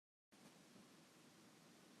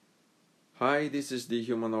Hi, this is the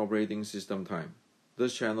Human Operating System time.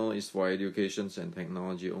 This channel is for education and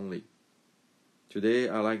technology only. Today,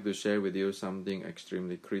 I'd like to share with you something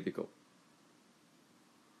extremely critical.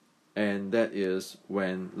 And that is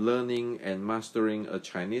when learning and mastering a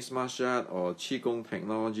Chinese martial art or Qigong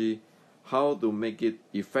technology, how to make it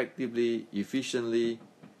effectively, efficiently,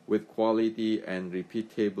 with quality and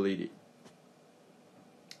repeatability.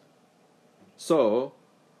 So,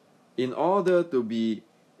 in order to be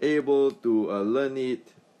able to learn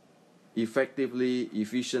it effectively,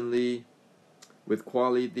 efficiently, with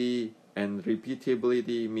quality and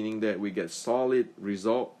repeatability, meaning that we get solid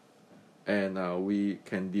result and we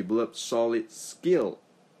can develop solid skill,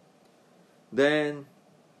 then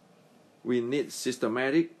we need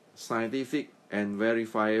systematic, scientific, and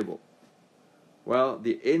verifiable. Well,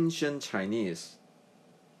 the ancient Chinese,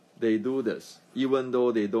 they do this, even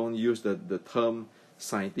though they don't use the term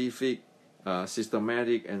scientific,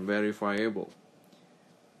 systematic, and verifiable.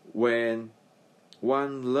 When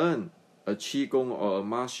one learn a Qigong or a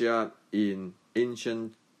martial art in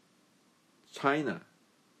ancient China,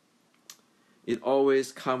 it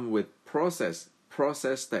always comes with process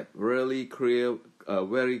step, very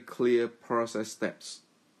clear process steps,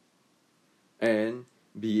 and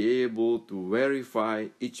be able to verify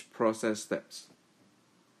each process steps.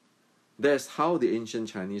 That's how the ancient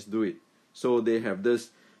Chinese do it. So they have this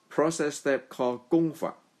process step called Gong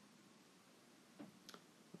Fa.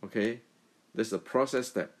 Okay, there's a process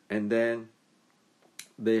step, and then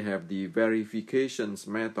they have the verifications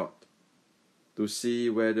method to see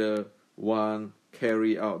whether one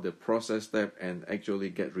carry out the process step and actually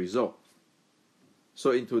get result.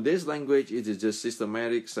 So in today's language, it is just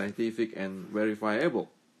systematic, scientific, and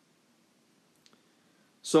verifiable.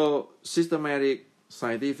 So systematic,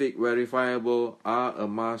 scientific, verifiable are a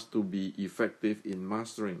must to be effective in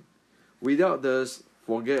mastering. Without this,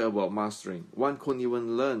 forget about mastering. One couldn't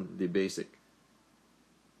even learn the basic.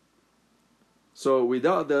 So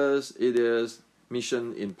without this, it is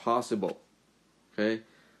mission impossible. Okay,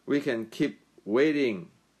 we can keep waiting,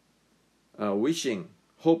 wishing,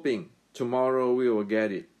 hoping tomorrow we will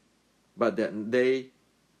get it, but that day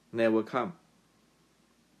never come.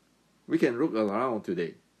 We can look around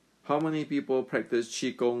today. How many people practice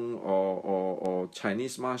Qigong or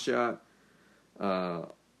Chinese martial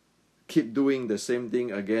art, keep doing the same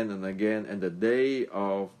thing again and again, and the day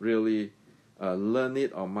of really learn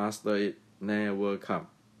it or master it never come.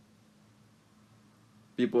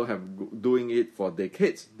 People have doing it for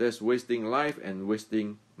decades. That's wasting life and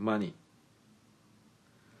wasting money.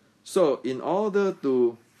 So in order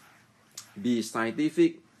to be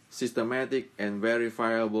scientific, systematic, and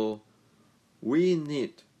verifiable, we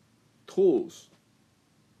need tools.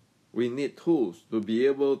 We need tools to be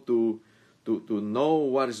able to know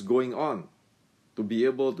what is going on, to be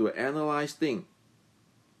able to analyze things,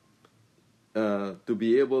 to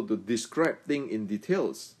be able to describe things in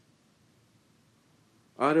details.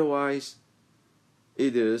 Otherwise,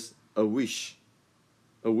 it is a wish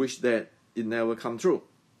that it never come true.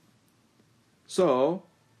 So,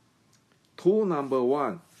 tool number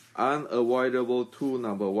one, unavoidable tool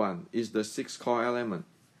number one, is the 6 core element.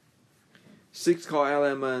 6 core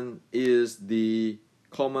element is the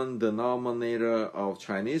common denominator of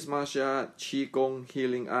Chinese martial art, Qigong,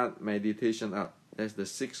 healing art, meditation art. That's the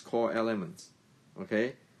 6 core elements.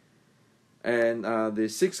 Okay? And the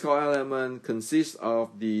 6 core element consists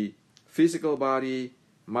of the physical body,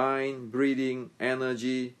 mind, breathing,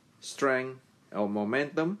 energy, strength, or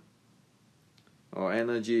momentum. Or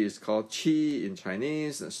energy is called Qi in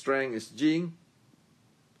Chinese, strength is Jing.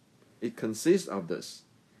 It consists of this.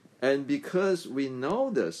 And because we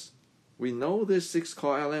know this 6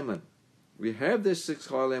 core element, we have this 6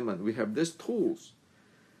 core element, we have these tools,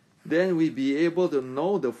 then we be able to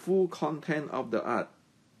know the full content of the art.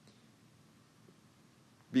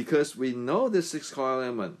 Because we know the 6 core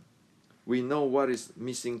element, we know what is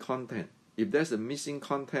missing content. If there's a missing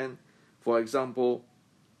content, for example,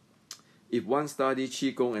 if one study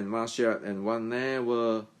Qigong and martial art and one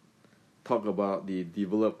never talk about the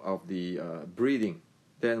develop of the breathing,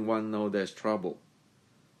 then one know there's trouble.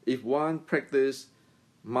 If one practice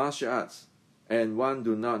martial arts and one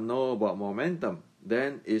do not know about momentum,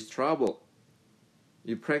 then it's trouble.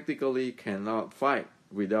 You practically cannot fight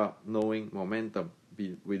without knowing momentum,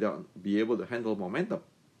 without be able to handle momentum.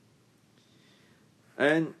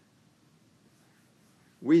 And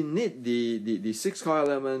we need the 6 core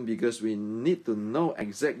element because we need to know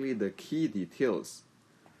exactly the key details.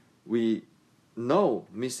 We know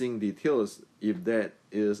missing details if that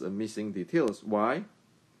is a missing details. Why?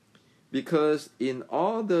 Because in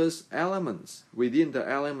all those elements, within the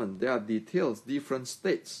element, there are details, different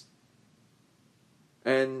states.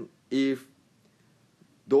 And if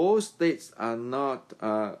those states are not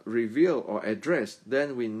revealed or addressed,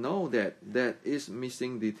 then we know that there is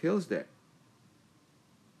missing details there.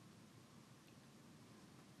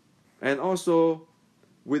 And also,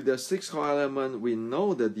 with the sixth core element, we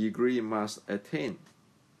know the degree must attain,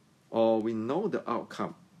 or we know the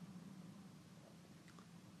outcome.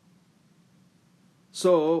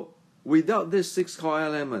 So, without this sixth core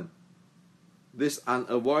element, these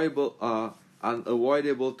unavoidable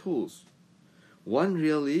tools, one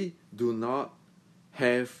really do not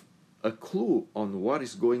have a clue on what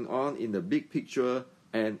is going on in the big picture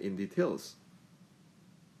and in details.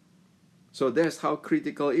 So that's how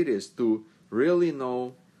critical it is to really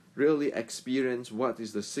know, really experience what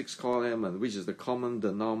is the sixth core element, which is the common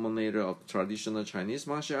denominator of traditional Chinese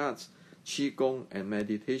martial arts, Qigong, and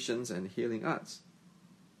meditations and healing arts.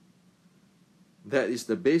 That is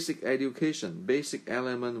the basic education, basic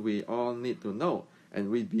element we all need to know. And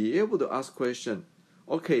we be able to ask question,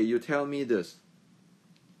 okay, you tell me this.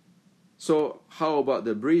 So how about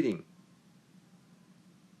the breathing?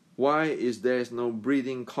 Why is there no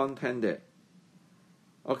breathing content there?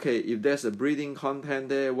 Okay, if there's a breathing content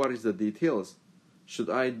there, what is the details? Should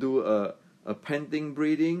I do a panting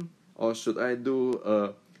breathing, or should I do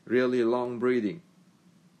a really long breathing?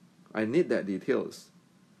 I need that details.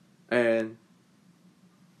 And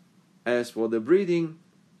as for the breathing,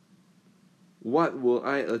 what will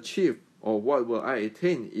I achieve, or what will I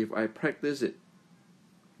attain if I practice it?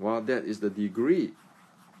 Well, that is the degree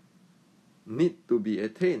need to be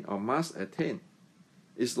attained or must attain.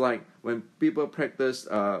 It's like when people practice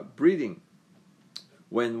breathing.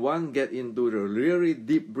 When one get into the really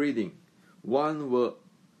deep breathing, one will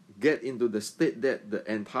get into the state that the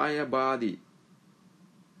entire body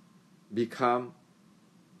become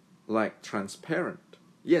like transparent.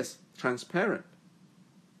 Yes, transparent.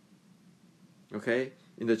 Okay,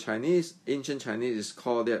 in the Chinese, ancient Chinese is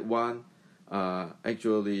called that one.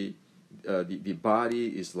 Actually, the body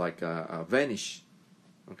is like a vanish.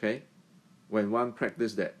 Okay, when one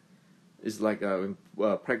practice that, it's like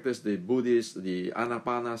practice the Buddhist, the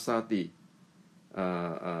Anapanasati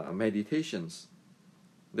meditations.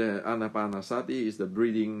 The Anapanasati is the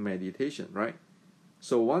breathing meditation, right?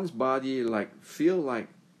 So one's body like feel like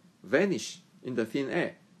vanish in the thin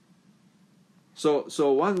air.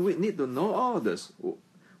 So one we need to know all this.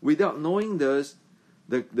 Without knowing this,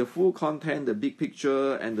 the full content, the big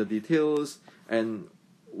picture, and the details, and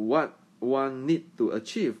what one need to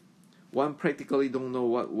achieve, one practically don't know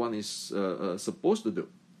what one is supposed to do.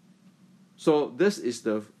 So this is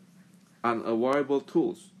the unavoidable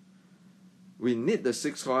tools. We need the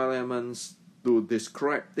six core elements to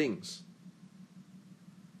describe things.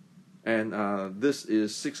 And this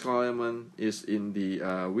is six core element is in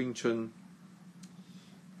the Wing Chun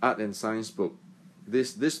Art and Science book.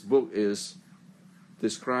 This book is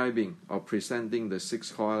describing or presenting the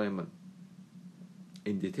six core element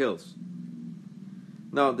in details.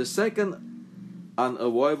 Now the second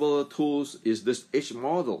unavoidable tools is this H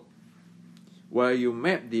model, where you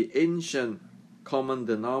map the ancient common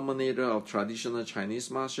denominator of traditional Chinese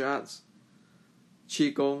martial arts,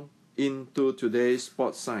 Qigong, into today's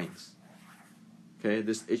sports science. Okay,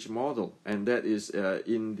 this H model, and that is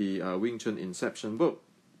in the Wing Chun Inception book.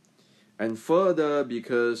 And further,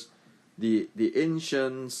 because the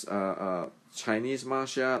ancient Chinese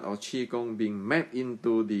martial art or Qigong being mapped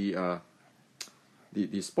into the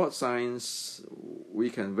sports science, we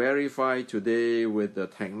can verify today with the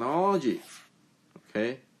technology.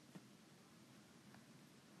 Okay.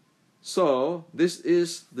 So this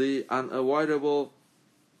is the unavoidable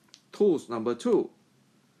tools number 2.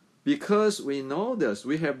 Because we know this,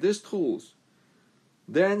 we have these tools,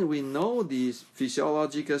 then we know these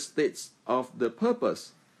physiological states of the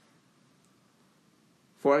purpose.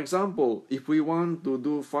 For example, if we want to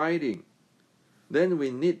do fighting, then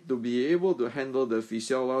we need to be able to handle the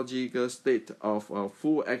physiological state of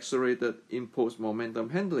full accelerated impulse momentum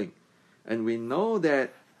handling. And we know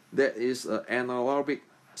that that is an anaerobic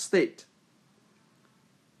state.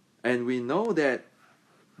 And we know that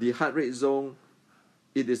the heart rate zone,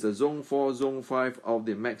 it is the zone 4, zone 5 of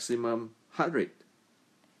the maximum heart rate.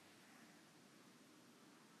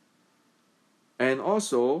 And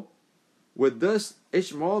also, with this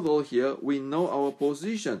H model here, we know our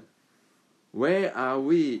position. Where are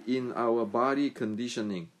we in our body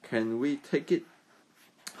conditioning? Can we take it?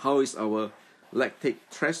 How is our lactic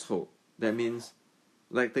threshold? That means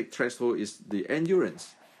lactic threshold is the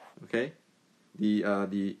endurance. Okay,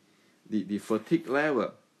 the fatigue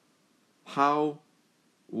level.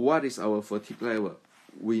 What is our fatigue level?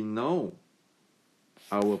 We know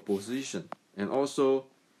our position, and also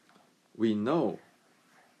we know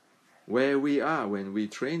where we are when we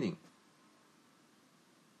training.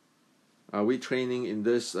 Are we training in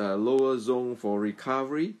this lower zone for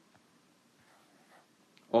recovery?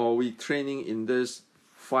 Or are we training in this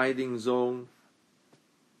fighting zone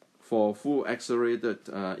for full accelerated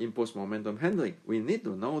impulse momentum handling? We need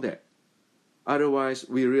to know that. Otherwise,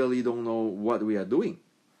 we really don't know what we are doing.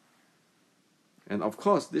 And of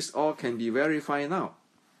course, this all can be verified now.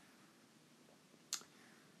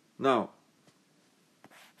 Now,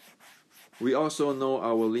 we also know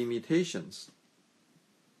our limitations.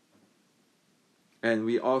 And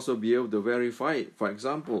we also be able to verify it. For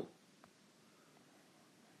example,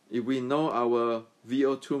 if we know our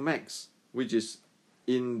VO2 max, which is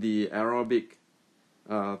in the aerobic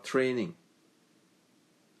training,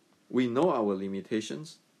 we know our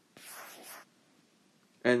limitations.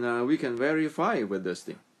 And we can verify with this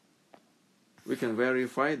thing. We can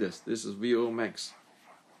verify this. This is VO max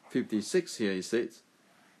 56 here, it says.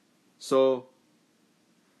 So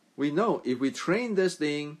we know if we train this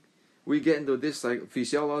thing, we get into this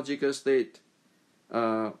physiological state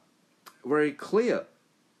very clear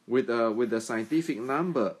with the scientific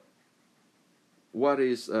number. What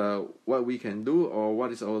we can do, or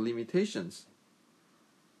what is our limitations?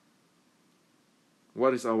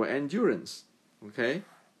 What is our endurance? Okay.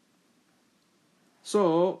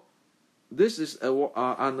 So this is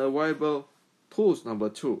unavoidable tools number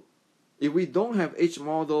 2. If we don't have H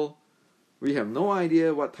model, we have no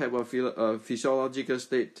idea what type of physiological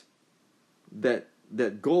state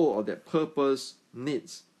that goal or that purpose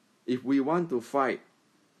needs. If we want to fight,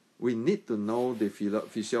 we need to know the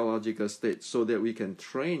physiological state so that we can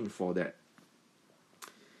train for that.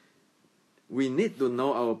 We need to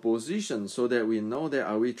know our position so that we know that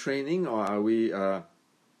are we training or are we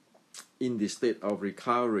in the state of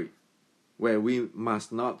recovery, where we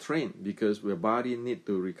must not train because our body need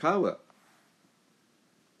to recover.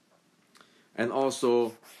 And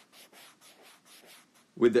also,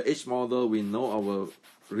 with the H model, we know our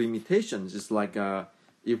limitations. It's like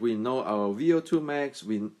if we know our VO2 max,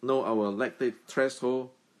 we know our lactate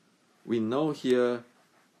threshold, we know here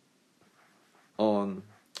on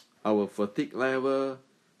our fatigue level,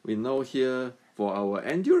 we know here for our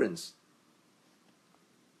endurance.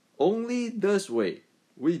 Only this way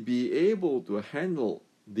we be able to handle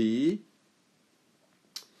the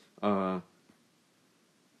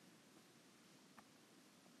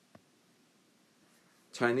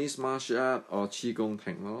Chinese martial art or Qigong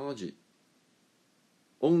technology.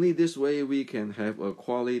 Only this way we can have a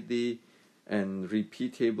quality and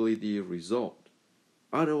repeatability result.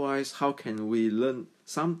 Otherwise, how can we learn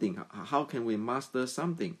something? How can we master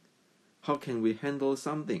something? How can we handle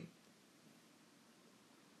something?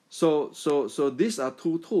 So these are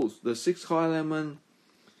 2 tools. The 6 core element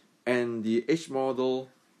and the H model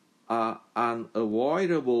are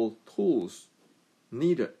unavoidable tools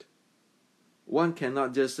needed. One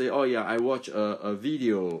cannot just say, oh yeah, I watch a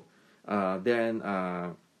video, then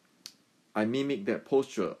I mimic that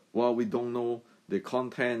posture. Well, we don't know the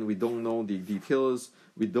content, we don't know the details,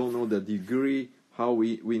 we don't know the degree, how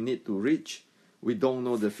we need to reach, we don't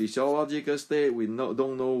know the physiological state, we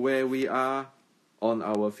don't know where we are on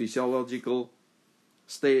our physiological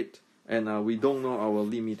state, and we don't know our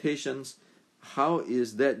limitations. How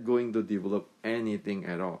is that going to develop anything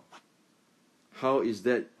at all? How is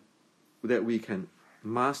that we can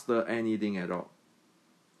master anything at all?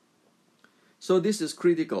 So this is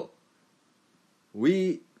critical.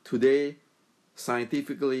 We today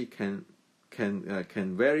scientifically can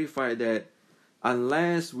verify that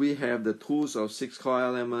unless we have the tools of 6 core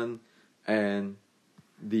element and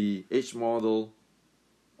the H model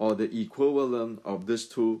or the equivalent of these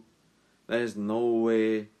 2, there is no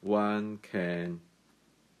way one can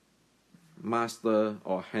master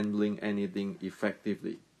or handling anything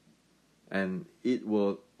effectively, and it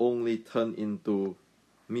will only turn into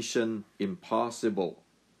mission impossible,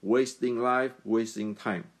 wasting life, wasting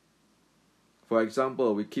time. For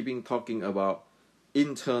example, we keeping talking about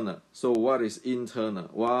internal. So what is internal?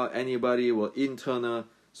 Well, anybody will internal.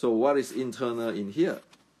 So what is internal in here?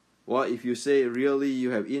 Well, if you say really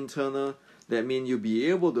you have internal, that means you'll be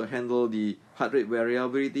able to handle the heart rate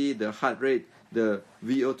variability, the heart rate, the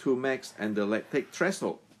VO2 max, and the lactate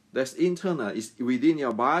threshold. That's internal. It's within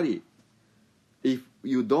your body. If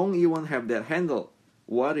you don't even have that handle,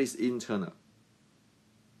 what is internal?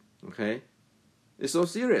 Okay? It's so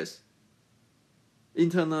serious.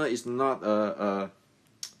 Internal is not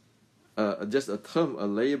just a term, a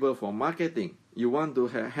label for marketing. You want to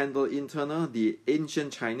handle internal, the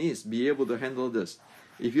ancient Chinese be able to handle this.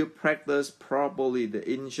 If you practice properly the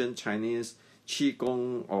ancient Chinese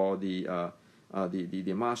Qigong or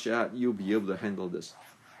the martial art, you'll be able to handle this.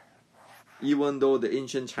 even though the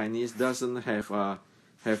ancient Chinese doesn't have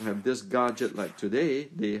this gadget like today,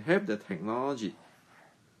 they have the technology.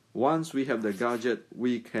 Once we have the gadget,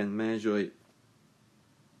 we can measure it,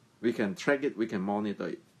 we can track it, we can monitor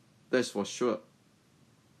it. That's for sure.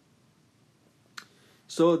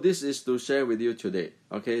 So this is to share with you today.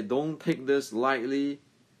 Okay, don't take this lightly,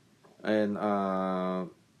 and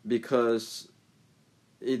because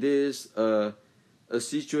it is a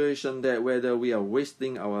situation that whether we are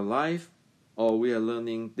wasting our life or we are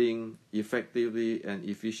learning things effectively and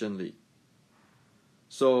efficiently.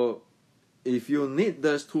 So if you need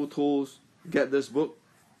those two tools, get this book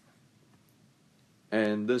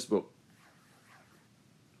and this book.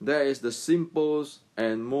 That is the simplest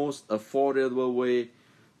and most affordable way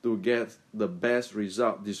to get the best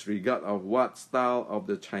result, disregard of what style of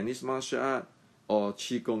the Chinese martial art or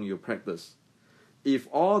Qigong you practice. If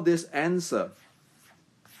all this answer,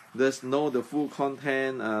 there's know the full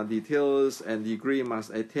content, details and degree must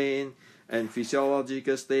attain, and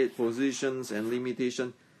physiological state, positions and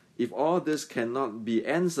limitation, if all this cannot be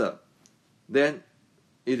answered, then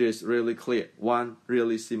it is really clear. One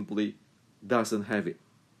really simply doesn't have it.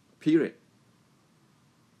 Period.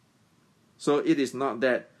 So it is not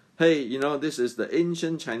that, hey, this is the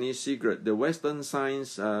ancient Chinese secret. The Western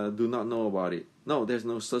science do not know about it. No, there's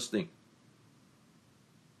no such thing.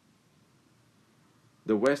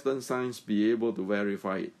 The Western science be able to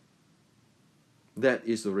verify it. That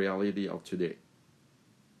is the reality of today.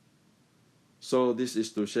 So this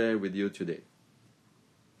is to share with you today.